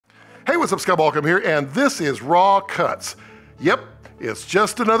Hey, what's up, Scott Balcom here, and this is Raw Cuts. Yep, it's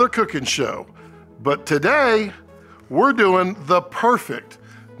just another cooking show. But today, we're doing the perfect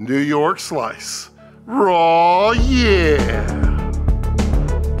New York slice. Raw, yeah!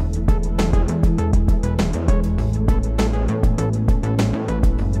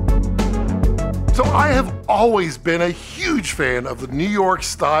 So I have always been a huge fan of the New York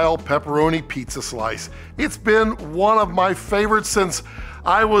style pepperoni pizza slice. It's been one of my favorites since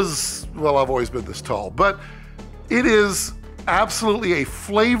I was, well, I've always been this tall, but it is absolutely a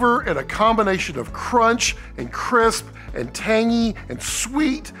flavor and a combination of crunch and crisp and tangy and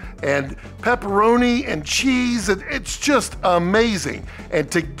sweet and pepperoni and cheese, and it's just amazing.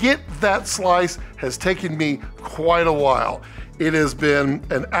 And to get that slice has taken me quite a while. It has been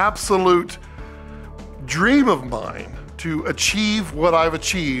an absolute dream of mine to achieve what I've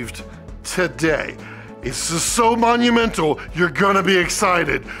achieved today. It's just so monumental, you're gonna be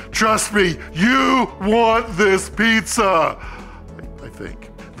excited. Trust me, you want this pizza, I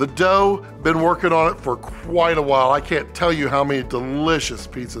think. The dough, been working on it for quite a while. I can't tell you how many delicious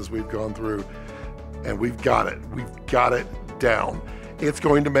pizzas we've gone through, and we've got it down. It's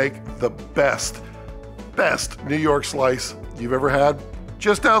going to make the best New York slice you've ever had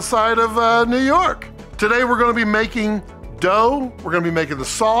just outside of New York. Today we're gonna be making dough, we're gonna be making the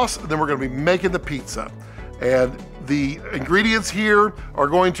sauce, and then we're gonna be making the pizza. And the ingredients here are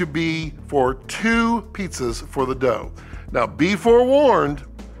going to be for 2 pizzas for the dough. Now, be forewarned,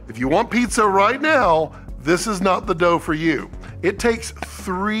 if you want pizza right now, this is not the dough for you. It takes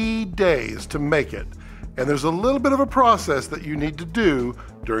 3 days to make it, and there's a little bit of a process that you need to do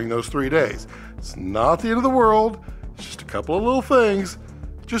during those 3 days. It's not the end of the world, it's just a couple of little things.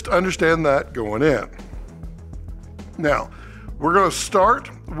 Just understand that going in. Now, we're gonna start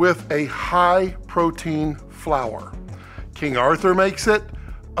with a high protein flour. King Arthur makes it,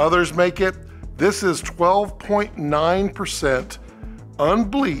 others make it. This is 12.9%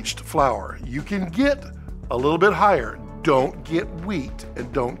 unbleached flour. You can get a little bit higher. Don't get wheat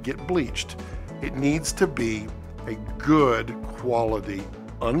and don't get bleached. It needs to be a good quality,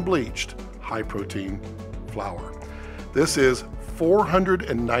 unbleached, high protein flour. This is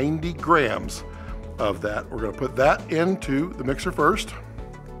 490 grams of that. We're gonna put that into the mixer first.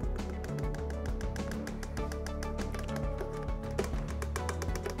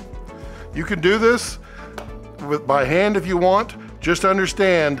 You can do this by hand if you want. Just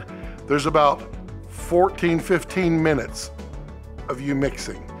understand there's about 14-15 minutes of you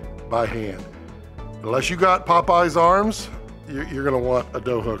mixing by hand. Unless you got Popeye's arms, you're gonna want a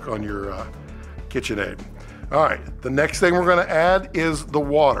dough hook on your KitchenAid. All right, the next thing we're gonna add is the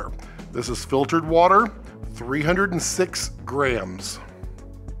water. This is filtered water, 306 grams.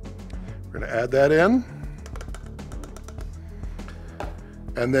 We're gonna add that in.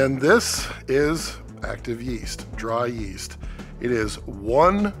 And then this is active yeast, dry yeast. It is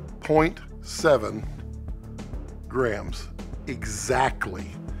 1.7 grams,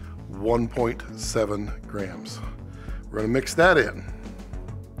 exactly 1.7 grams. We're gonna mix that in.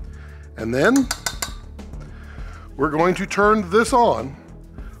 And then we're going to turn this on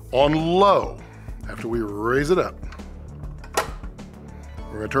low after we raise it up.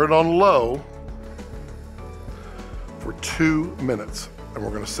 We're gonna turn it on low for 2 minutes, and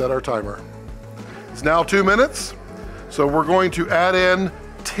we're gonna set our timer. It's now 2 minutes, so we're going to add in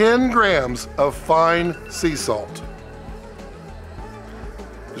 10 grams of fine sea salt.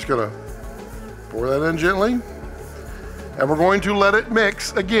 Just gonna pour that in gently, and we're going to let it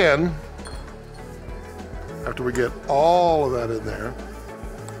mix again after we get all of that in there.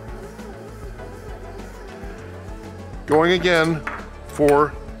 Going again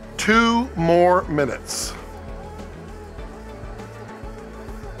for 2 more minutes.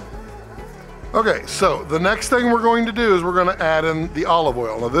 Okay, so the next thing we're going to do is we're gonna add in the olive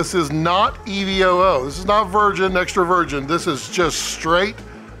oil. Now this is not EVOO, this is not virgin, extra virgin, this is just straight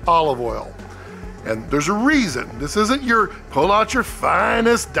olive oil. And there's a reason. This isn't your pull out your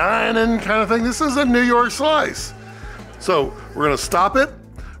finest dining kind of thing. This is a New York slice. So we're gonna stop it,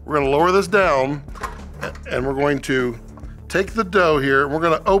 we're gonna lower this down, and we're going to take the dough here, and we're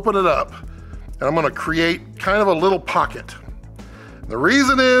gonna open it up, and I'm gonna create kind of a little pocket. The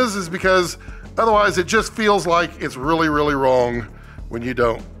reason is because otherwise it just feels like it's really, really wrong when you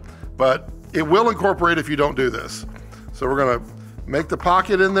don't. But it will incorporate if you don't do this. So we're gonna make the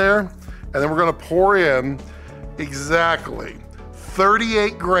pocket in there, and then we're gonna pour in exactly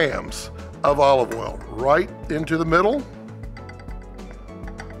 38 grams of olive oil right into the middle.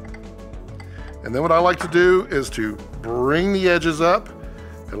 And then what I like to do is to bring the edges up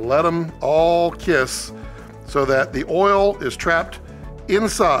and let them all kiss so that the oil is trapped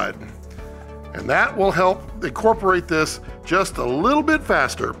inside And that will help incorporate this just a little bit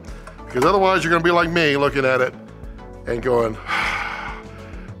faster, because otherwise you're gonna be like me looking at it and going,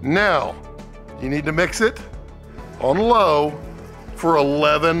 now you need to mix it on low for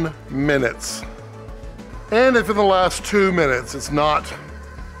 11 minutes. And if in the last 2 minutes it's not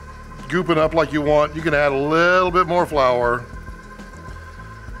gooping up like you want, you can add a little bit more flour,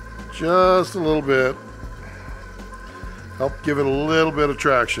 just a little bit, help give it a little bit of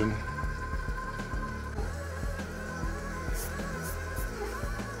traction.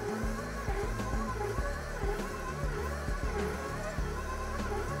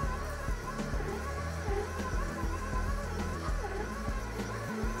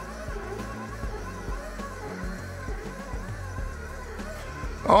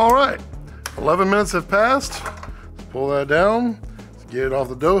 All right, 11 minutes have passed. Let's pull that down, let's get it off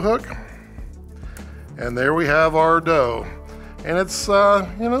the dough hook. And there we have our dough. And it's, you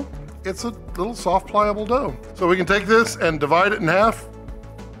know, it's a little soft, pliable dough. So we can take this and divide it in half.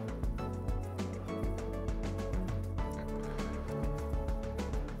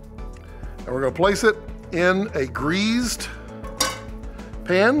 And we're gonna place it in a greased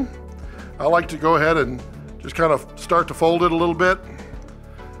pan. I like to go ahead and just kind of start to fold it a little bit.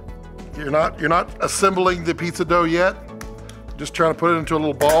 You're not assembling the pizza dough yet. Just trying to put it into a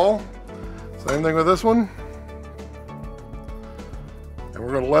little ball. Same thing with this one. And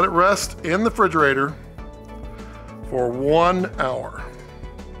we're gonna let it rest in the refrigerator for 1 hour.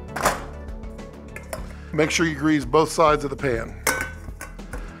 Make sure you grease both sides of the pan.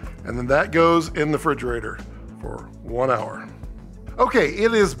 And then that goes in the refrigerator for 1 hour. Okay,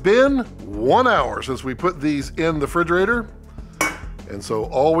 it has been 1 hour since we put these in the refrigerator. And so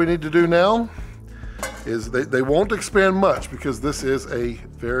all we need to do now is they won't expand much because this is a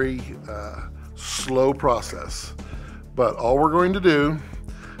very slow process. But all we're going to do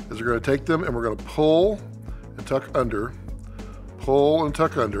is we're going to take them and we're going to pull and tuck under, pull and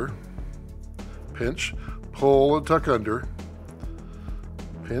tuck under, pinch, pull and tuck under,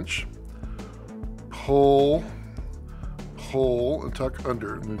 pinch, pull, pull and tuck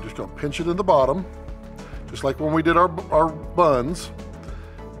under. And we're just going to pinch it in the bottom, just like when we did our buns.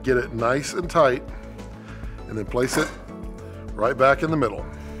 Get it nice and tight, and then place it right back in the middle.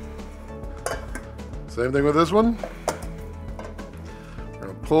 Same thing with this one. We're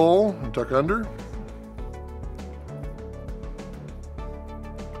gonna pull and tuck under.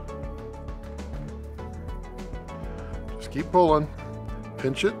 Just keep pulling,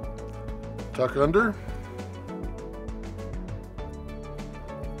 pinch it, tuck under.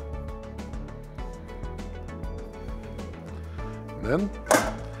 And then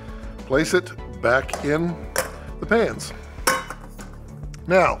place it back in the pans.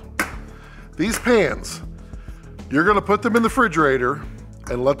 Now, these pans, you're gonna put them in the refrigerator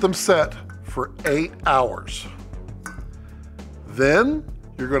and let them set for 8 hours. Then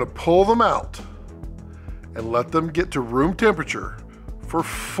you're gonna pull them out and let them get to room temperature for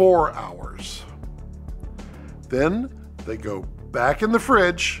 4 hours. Then they go back in the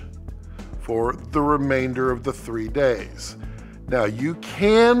fridge for the remainder of the 3 days. Now you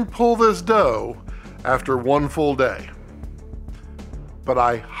can pull this dough after 1 full day, but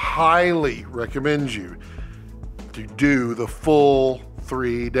I highly recommend you to do the full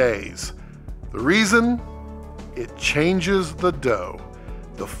 3 days. The reason, it changes the dough.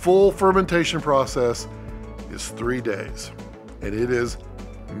 The full fermentation process is 3 days, and it is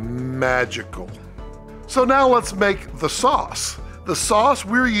magical. So now let's make the sauce. The sauce,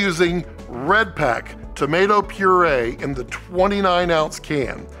 we're using Red Pack tomato puree in the 29-ounce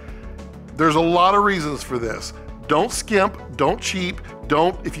can. There's a lot of reasons for this. Don't skimp, don't cheap,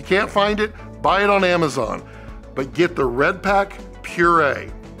 if you can't find it, buy it on Amazon. But get the Red Pack puree.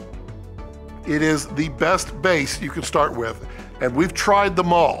 It is the best base you can start with, and we've tried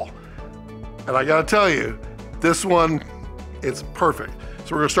them all. And I gotta tell you, this one, it's perfect.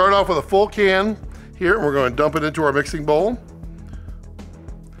 So we're gonna start off with a full can here, and we're gonna dump it into our mixing bowl.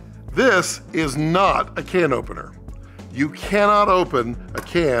 This is not a can opener. You cannot open a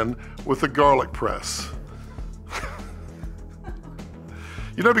can with a garlic press.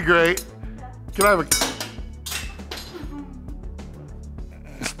 You know what'd be great? Can I have a...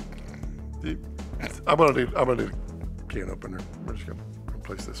 I'm gonna need a can opener. We're just gonna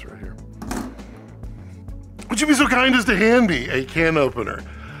place this right here. Would you be so kind as to hand me a can opener?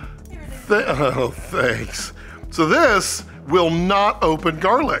 Oh, thanks. So this will not open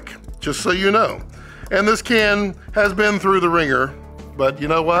garlic, just so you know. And this can has been through the ringer, but you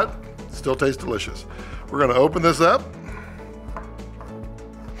know what? It still tastes delicious. We're gonna open this up.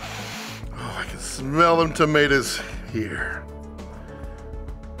 Oh, I can smell them tomatoes here.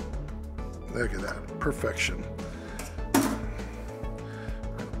 Look at that, perfection.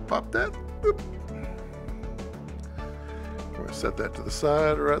 Pop that. Boop. We're gonna set that to the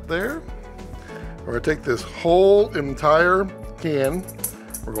side right there. We're gonna take this whole entire can,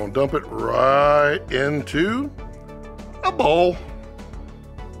 we're gonna dump it right into a bowl.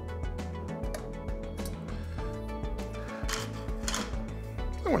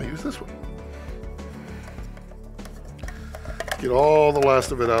 I wanna use this one. Get all the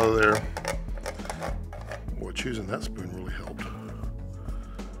last of it out of there. Boy, choosing that spoon really helped.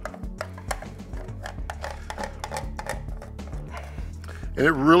 And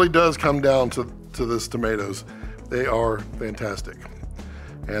it really does come down to this tomatoes. They are fantastic.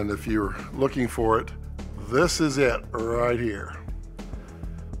 And if you're looking for it, this is it right here.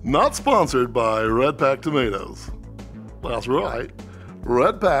 Not sponsored by Red Pack Tomatoes. That's right,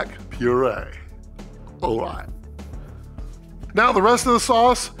 Red Pack Puree. All right. Now the rest of the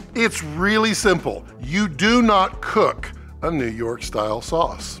sauce, it's really simple. You do not cook a New York style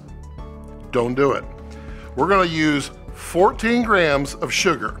sauce. Don't do it. We're gonna use 14 grams of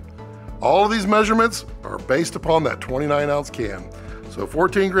sugar. All of these measurements are based upon that 29-ounce can. So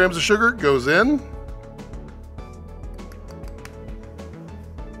 14 grams of sugar goes in.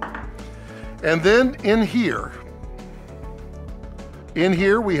 And then in here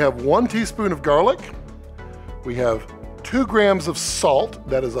we have 1 teaspoon of garlic. We have 2 grams of salt,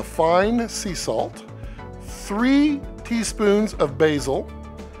 that is a fine sea salt, 3 teaspoons of basil,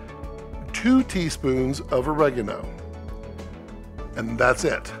 2 teaspoons of oregano. And that's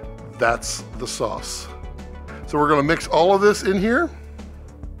it. That's the sauce. So we're gonna mix all of this in here.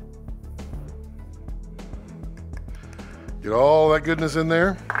 Get all that goodness in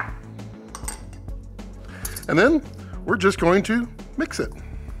there. And then we're just going to mix it.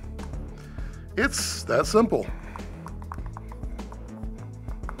 It's that simple.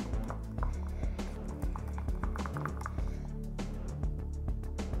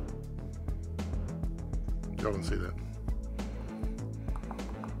 Y'all can see that.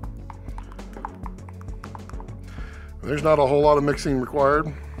 There's not a whole lot of mixing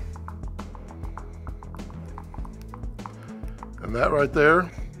required. And that right there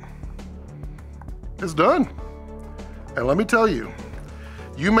is done. And let me tell you,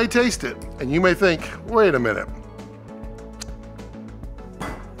 you may taste it and you may think, wait a minute.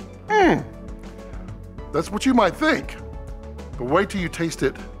 That's what you might think. But wait till you taste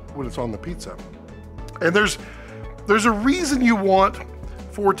it when it's on the pizza. And there's a reason you want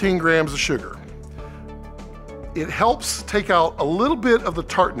 14 grams of sugar. It helps take out a little bit of the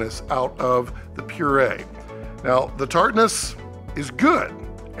tartness out of the puree. Now, the tartness is good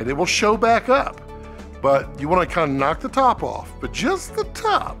and it will show back up, but you want to kind of knock the top off, but just the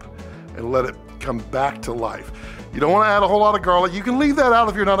top, and let it come back to life. You don't want to add a whole lot of garlic. You can leave that out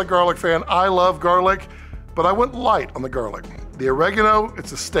if you're not a garlic fan. I love garlic, but I went light on the garlic. The oregano,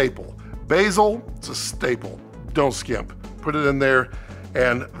 it's a staple. Basil, it's a staple. Don't skimp. Put it in there,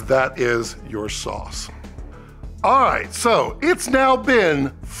 and that is your sauce. All right, so it's now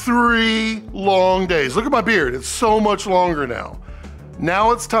been 3 long days. Look at my beard, it's so much longer now.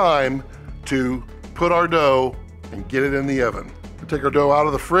 Now it's time to put our dough and get it in the oven. We take our dough out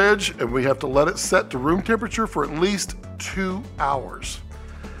of the fridge and we have to let it set to room temperature for at least 2 hours.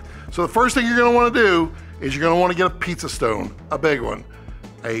 So the first thing you're gonna wanna do is you're gonna wanna get a pizza stone, a big one.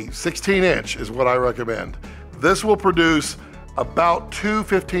 A 16-inch is what I recommend. This will produce about 2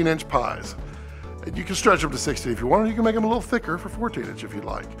 15-inch pies. You can stretch them to 16 if you want, or you can make them a little thicker for 14-inch if you'd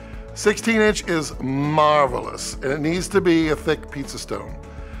like. 16-inch is marvelous, and it needs to be a thick pizza stone.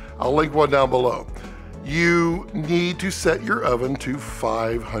 I'll link one down below. You need to set your oven to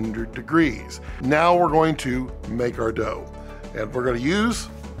 500 degrees. Now we're going to make our dough, and we're going to use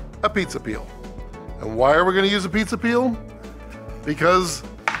a pizza peel. And why are we going to use a pizza peel? Because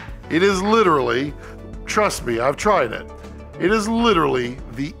it is literally, trust me, I've tried it. It is literally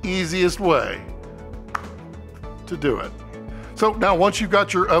the easiest way to do it. So now once you've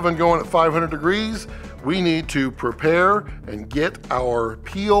got your oven going at 500 degrees, we need to prepare and get our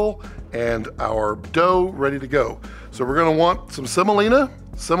peel and our dough ready to go. So we're gonna want some semolina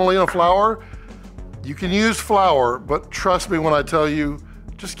flour. You can use flour, but trust me when I tell you,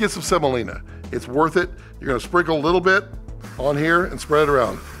 just get some semolina. It's worth it. You're gonna sprinkle a little bit on here and spread it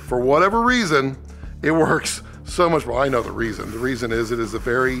around. For whatever reason, it works so much. Well, I know the reason. The reason is it is a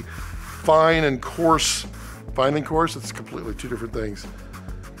very fine and coarse. Fine and coarse, it's completely 2 different things.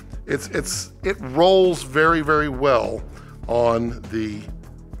 It rolls very, very well on the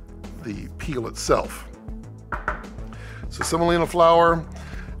peel itself. So semolina flour,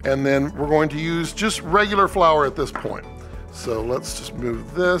 and then we're going to use just regular flour at this point. So let's just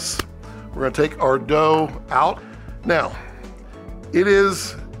move this We're gonna take our dough out. Now, it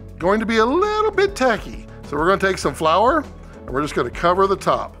is going to be a little bit tacky. So we're gonna take some flour and we're just gonna cover the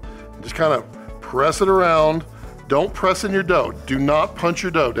top. Just kind of press it around. Don't press in your dough. Do not punch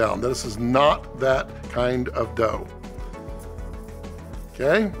your dough down. This is not that kind of dough.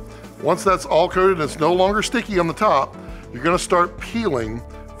 Okay? Once that's all coated and it's no longer sticky on the top, you're gonna start peeling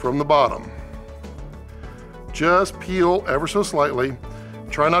from the bottom. Just peel ever so slightly.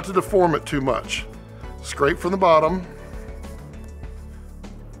 Try not to deform it too much. Scrape from the bottom.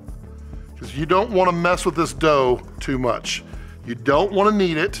 Because you don't want to mess with this dough too much. You don't want to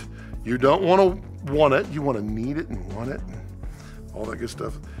knead it. You don't want to want it. You want to knead it and want it and all that good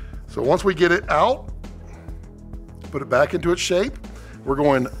stuff. So once we get it out, put it back into its shape, we're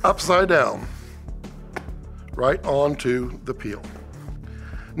going upside down right onto the peel.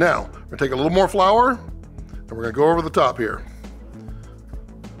 Now, we're gonna take a little more flour and we're gonna go over the top here.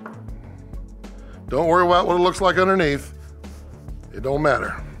 Don't worry about what it looks like underneath. It don't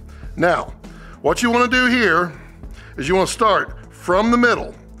matter. Now, what you wanna do here is you wanna start from the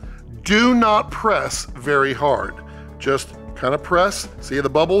middle. Do not press very hard. Just kind of press. See the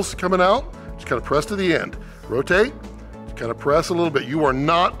bubbles coming out? Just kind of press to the end. Rotate, kind of press a little bit. You are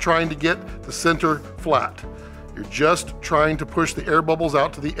not trying to get the center flat. You're just trying to push the air bubbles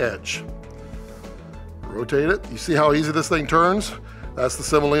out to the edge. Rotate it. You see how easy this thing turns? That's the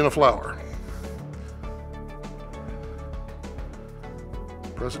semolina flour.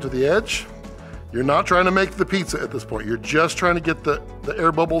 Press it to the edge. You're not trying to make the pizza at this point. You're just trying to get the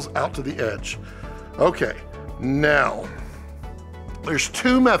air bubbles out to the edge. Okay, now, there's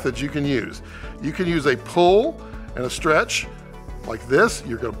two methods you can use. You can use a pull and a stretch like this.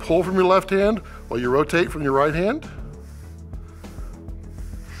 You're gonna pull from your left hand while you rotate from your right hand.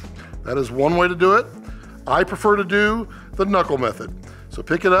 That is one way to do it. I prefer to do the knuckle method. So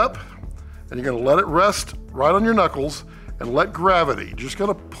pick it up and you're gonna let it rest right on your knuckles and let gravity, you're just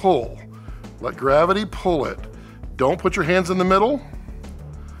gonna pull. Let gravity pull it. Don't put your hands in the middle.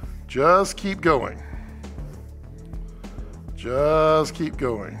 Just keep going. Just keep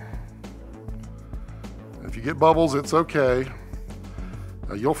going. If you get bubbles, it's okay.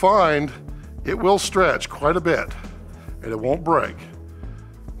 Now you'll find it will stretch quite a bit and it won't break.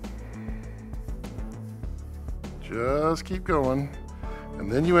 Just keep going.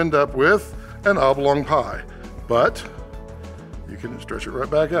 And then you end up with an oblong pie. But you can stretch it right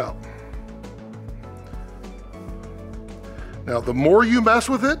back out. Now, the more you mess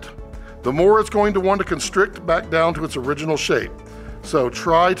with it, the more it's going to want to constrict back down to its original shape. So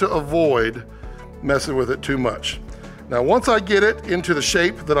try to avoid messing with it too much. Now, once I get it into the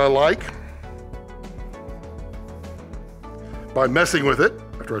shape that I like, by messing with it,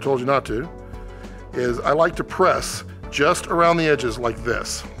 after I told you not to, is I like to press just around the edges like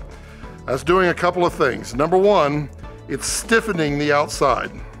this. That's doing a couple of things. Number one, it's stiffening the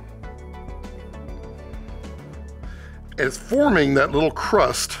outside. It's forming that little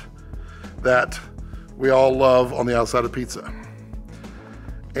crust that we all love on the outside of pizza.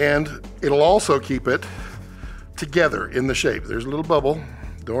 And it'll also keep it together in the shape. There's a little bubble,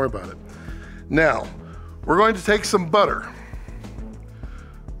 don't worry about it. Now, we're going to take some butter.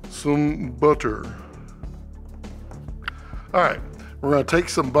 Some butter. All right, we're gonna take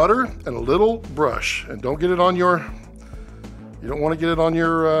some butter and a little brush, and don't get it on your, you don't wanna get it on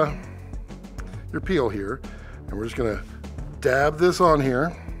your peel here. And we're just gonna dab this on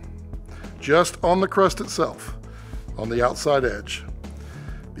here, just on the crust itself, on the outside edge.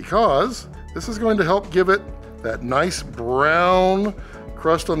 Because this is going to help give it that nice brown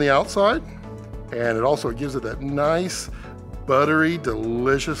crust on the outside, and it also gives it that nice, buttery,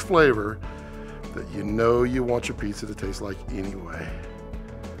 delicious flavor that you know you want your pizza to taste like anyway.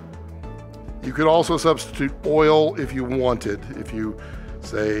 You could also substitute oil if you wanted, if you,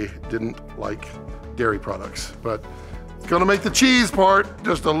 say, didn't like dairy products, but it's gonna make the cheese part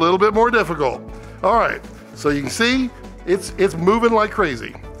just a little bit more difficult. All right, so you can see it's moving like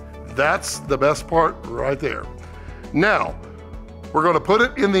crazy. That's the best part right there. Now, we're gonna put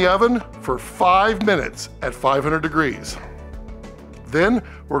it in the oven for 5 minutes at 500 degrees. Then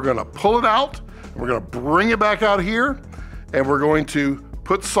we're gonna pull it out, and we're gonna bring it back out here, and we're going to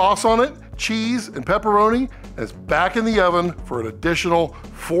put sauce on it, cheese and pepperoni, and it's back in the oven for an additional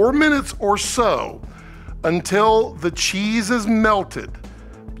 4 minutes or so until the cheese is melted.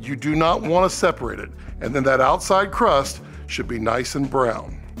 You do not want to separate it. And then that outside crust should be nice and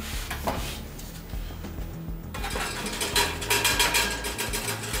brown.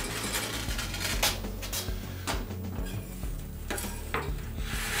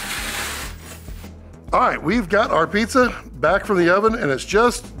 All right, we've got our pizza back from the oven, and it's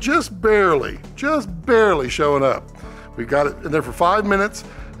just barely showing up. We've got it in there for 5 minutes,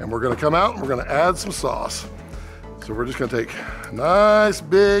 and we're gonna come out and we're gonna add some sauce. So we're just gonna take a nice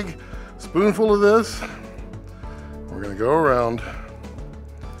big spoonful of this. We're gonna go around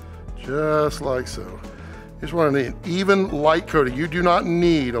just like so. You just want an even light coating. You do not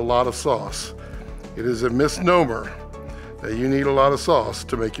need a lot of sauce. It is a misnomer that you need a lot of sauce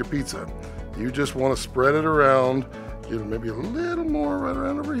to make your pizza. You just want to spread it around, give it maybe a little more right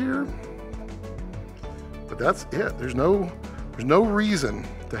around over here. But that's it. There's no reason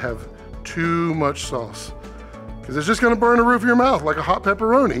to have too much sauce, because it's just going to burn the roof of your mouth like a hot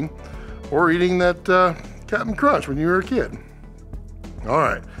pepperoni or eating that Captain Crunch when you were a kid. All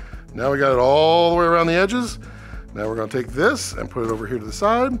right, now we got it all the way around the edges. Now we're going to take this and put it over here to the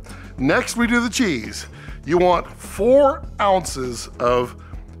side. Next, we do the cheese. You want 4 ounces of,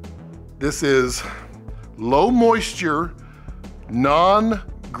 this is low moisture,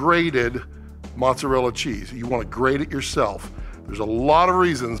 non-grated mozzarella cheese. You want to grate it yourself. There's a lot of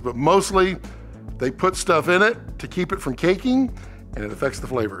reasons, but mostly they put stuff in it to keep it from caking, and it affects the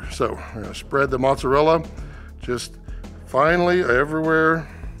flavor. So we're going to spread the mozzarella just finely everywhere,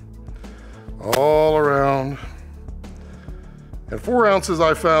 all around. And 4 ounces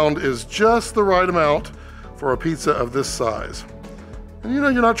I found is just the right amount for a pizza of this size. And you know,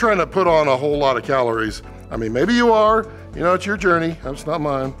 you're not trying to put on a whole lot of calories. I mean, maybe you are, you know, it's your journey, it's not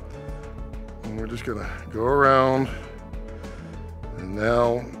mine. And we're just gonna go around, and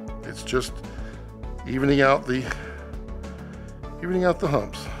now it's just evening out the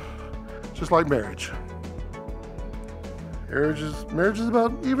humps, just like marriage. Marriage is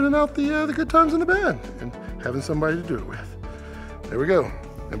about evening out the good times and the bad, and having somebody to do it with. There we go.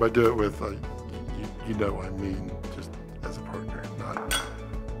 And by do it with, you know what I mean, just as a partner, not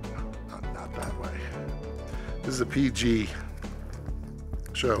that way. This is a PG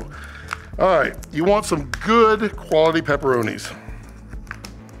show. All right, you want some good quality pepperonis.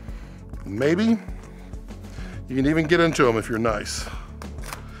 Maybe you can even get into them if you're nice.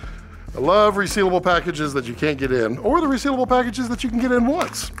 I love resealable packages that you can't get in, or the resealable packages that you can get in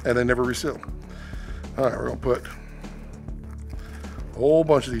once and they never reseal. All right, we're gonna put a whole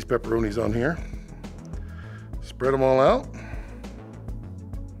bunch of these pepperonis on here. Spread them all out.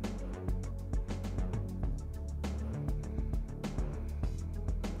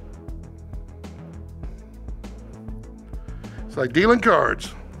 It's like dealing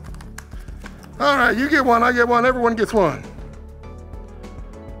cards. All right, you get one, I get one, everyone gets one.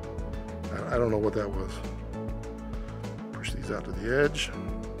 I don't know what that was. Push these out to the edge,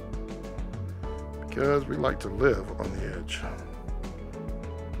 because we like to live on the edge.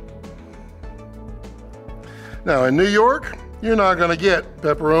 Now in New York, you're not gonna get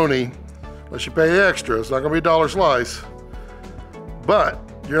pepperoni unless you pay extra. It's not gonna be a dollar slice, but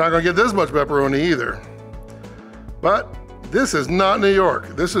you're not gonna get this much pepperoni either. But this is not New York.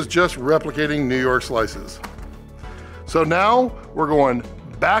 This is just replicating New York slices. So now we're going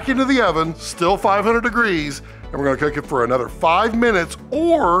back into the oven, still 500 degrees, and we're gonna cook it for another 5 minutes,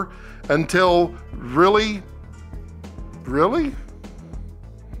 or until really?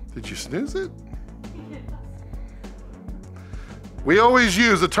 Did you snooze it? We always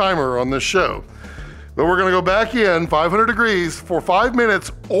use a timer on this show, but we're gonna go back in 500 degrees for 5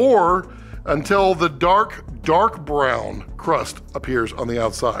 minutes, or until the dark brown crust appears on the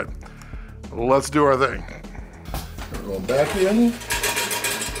outside. Let's do our thing. We're going back in.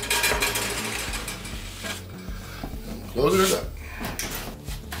 Closing it up.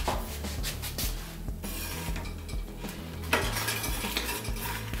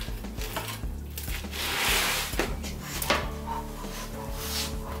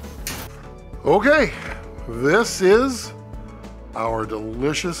 Okay, this is our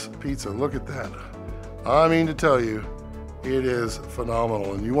delicious pizza. Look at that. I mean to tell you, it is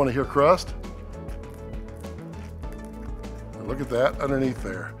phenomenal. And you want to hear crust? Look at that underneath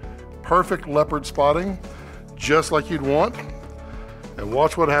there. Perfect leopard spotting, just like you'd want. And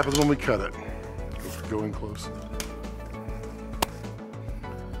watch what happens when we cut it. Go in close.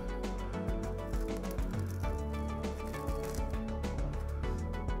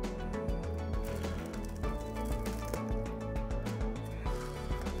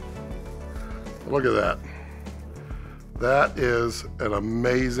 Look at that. That is an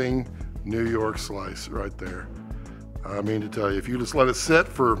amazing New York slice right there. I mean to tell you, if you just let it sit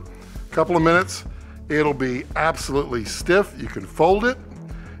for a couple of minutes, it'll be absolutely stiff. You can fold it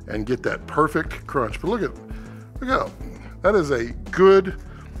and get that perfect crunch. But look how, that is a good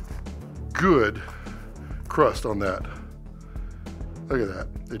crust on that. Look at that,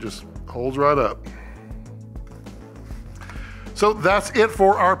 it just holds right up. So that's it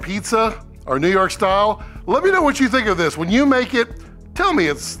for our pizza, our New York style. Let me know what you think of this. When you make it, tell me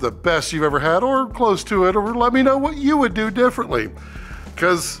it's the best you've ever had or close to it, or let me know what you would do differently.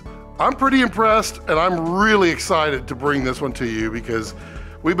 Because I'm pretty impressed and I'm really excited to bring this one to you because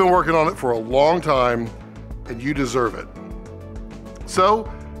we've been working on it for a long time and you deserve it.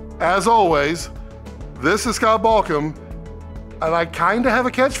 So, as always, this is Scott Balcom, and I kind of have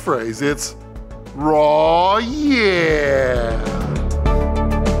a catchphrase. It's raw, yeah.